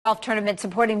Golf tournament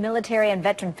supporting military and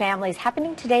veteran families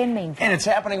happening today in Mainville. And it's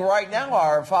happening right now.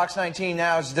 Our Fox 19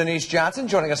 Now's Denise Johnson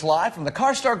joining us live from the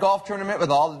CarStar Golf Tournament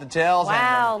with all the details.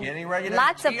 Wow, and getting ready to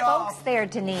lots of tee folks off. there,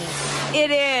 Denise.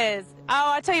 It is.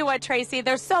 Oh, I tell you what, Tracy,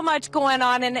 there's so much going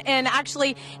on, and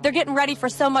actually they're getting ready for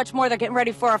so much more. They're getting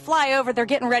ready for a flyover. They're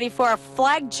getting ready for a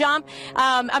flag jump.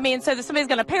 So somebody's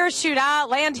going to parachute out,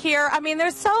 land here. I mean,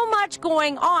 there's so much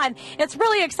going on. It's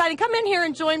really exciting. Come in here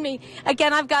and join me.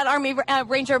 Again, I've got Army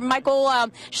Ranger Michael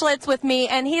Schlitz with me,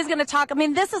 and he's going to talk. I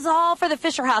mean, this is all for the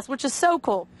Fisher House, which is so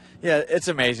cool. Yeah, it's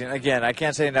amazing. Again, I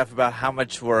can't say enough about how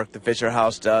much work the Fisher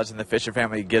House does and the Fisher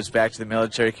family gives back to the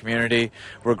military community.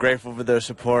 We're grateful for their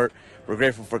support. We're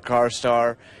grateful for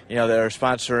CarStar. You know, they're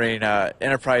sponsoring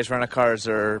Enterprise Rent-A-Cars,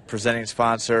 their presenting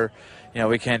sponsor. You know,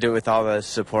 we can't do it with all the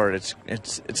support. It's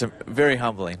very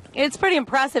humbling. It's pretty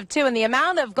impressive, too, and the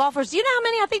amount of golfers. Do you know how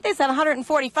many? I think they said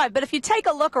 145. But if you take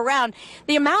a look around,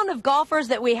 the amount of golfers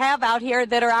that we have out here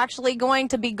that are actually going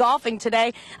to be golfing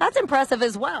today, that's impressive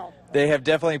as well. They have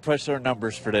definitely pushed their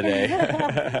numbers for today.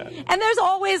 And there's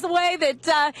always the way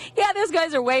that, those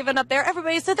guys are waving up there.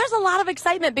 Everybody, so there's a lot of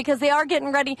excitement because they are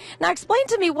getting ready. Now, explain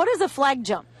to me, what is a flag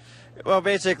jump? Well,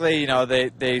 basically, you know, they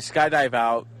skydive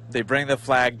out. They bring the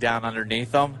flag down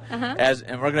underneath them,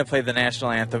 and we're going to play the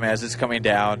national anthem as it's coming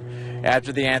down.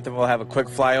 After the anthem, we'll have a quick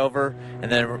flyover,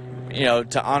 and then, you know,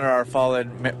 to honor our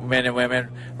fallen men and women,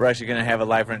 we're actually going to have a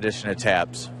live rendition of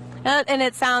Taps. And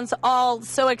it sounds all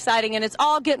so exciting, and it's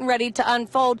all getting ready to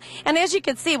unfold. And as you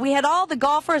can see, we had all the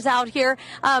golfers out here.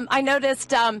 I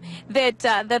noticed that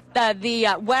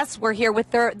the Wests were here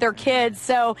with their kids.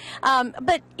 So,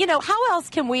 but, you know, how else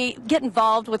can we get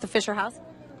involved with the Fisher House?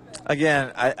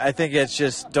 Again, I think it's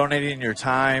just donating your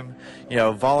time, you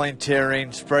know,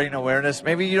 volunteering, spreading awareness.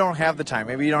 Maybe you don't have the time.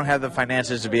 Maybe you don't have the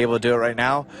finances to be able to do it right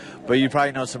now, but you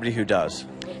probably know somebody who does.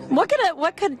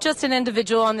 What could just an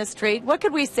individual on the street, what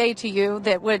could we say to you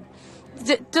that would,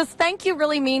 does thank you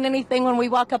really mean anything when we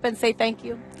walk up and say thank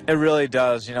you? It really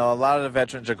does. You know, a lot of the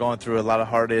veterans are going through a lot of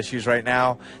hard issues right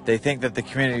now. They think that the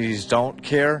communities don't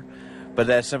care, but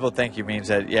that simple thank you means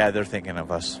that, yeah, they're thinking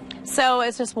of us. So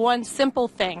it's just one simple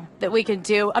thing that we could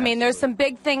do. I mean, there's some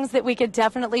big things that we could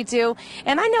definitely do.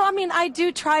 And I know, I mean, I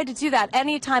do try to do that.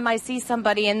 Anytime I see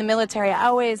somebody in the military, I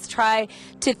always try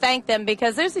to thank them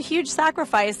because there's a huge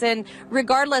sacrifice. And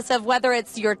regardless of whether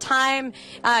it's your time,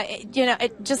 you know,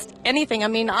 just anything. I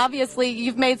mean, obviously,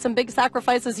 you've made some big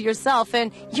sacrifices yourself,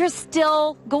 and you're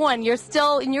still going. You're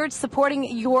still, and you're supporting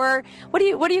your, what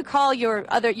do you call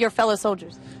your fellow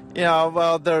soldiers? You know,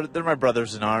 well, they're my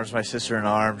brothers in arms, my sister in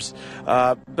arms,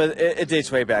 but it dates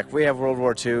way back. We have World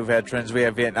War II veterans, we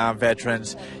have Vietnam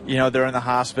veterans. You know, they're in the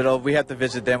hospital. We have to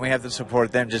visit them. We have to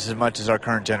support them just as much as our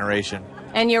current generation.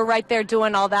 And you're right there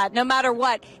doing all that. No matter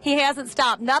what, he hasn't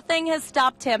stopped. Nothing has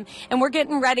stopped him. And we're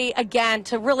getting ready again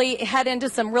to really head into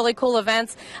some really cool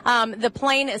events. The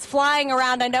plane is flying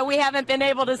around. I know we haven't been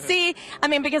able to see, I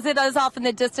mean, because it is off in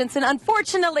the distance. And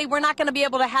unfortunately, we're not going to be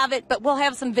able to have it, but we'll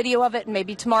have some video of it. And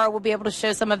maybe tomorrow we'll be able to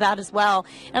show some of that as well.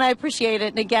 And I appreciate it.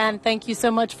 And again, thank you so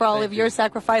much for all of your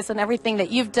sacrifice and everything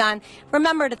that you've done.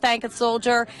 Remember to thank a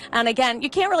soldier. And again, you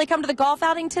can't really come to the golf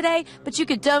outing today, but you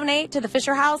could donate to the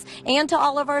Fisher House and to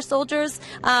all of our soldiers,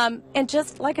 and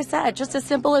just like I said, just as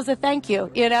simple as a thank you,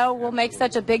 you know, will make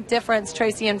such a big difference,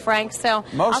 Tracy and Frank. So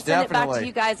most I'll send it back to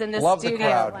you guys in this Love studio. the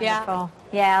crowd.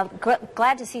 Yeah,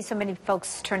 glad to see so many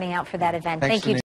folks turning out for that event. Thanks, Thank you.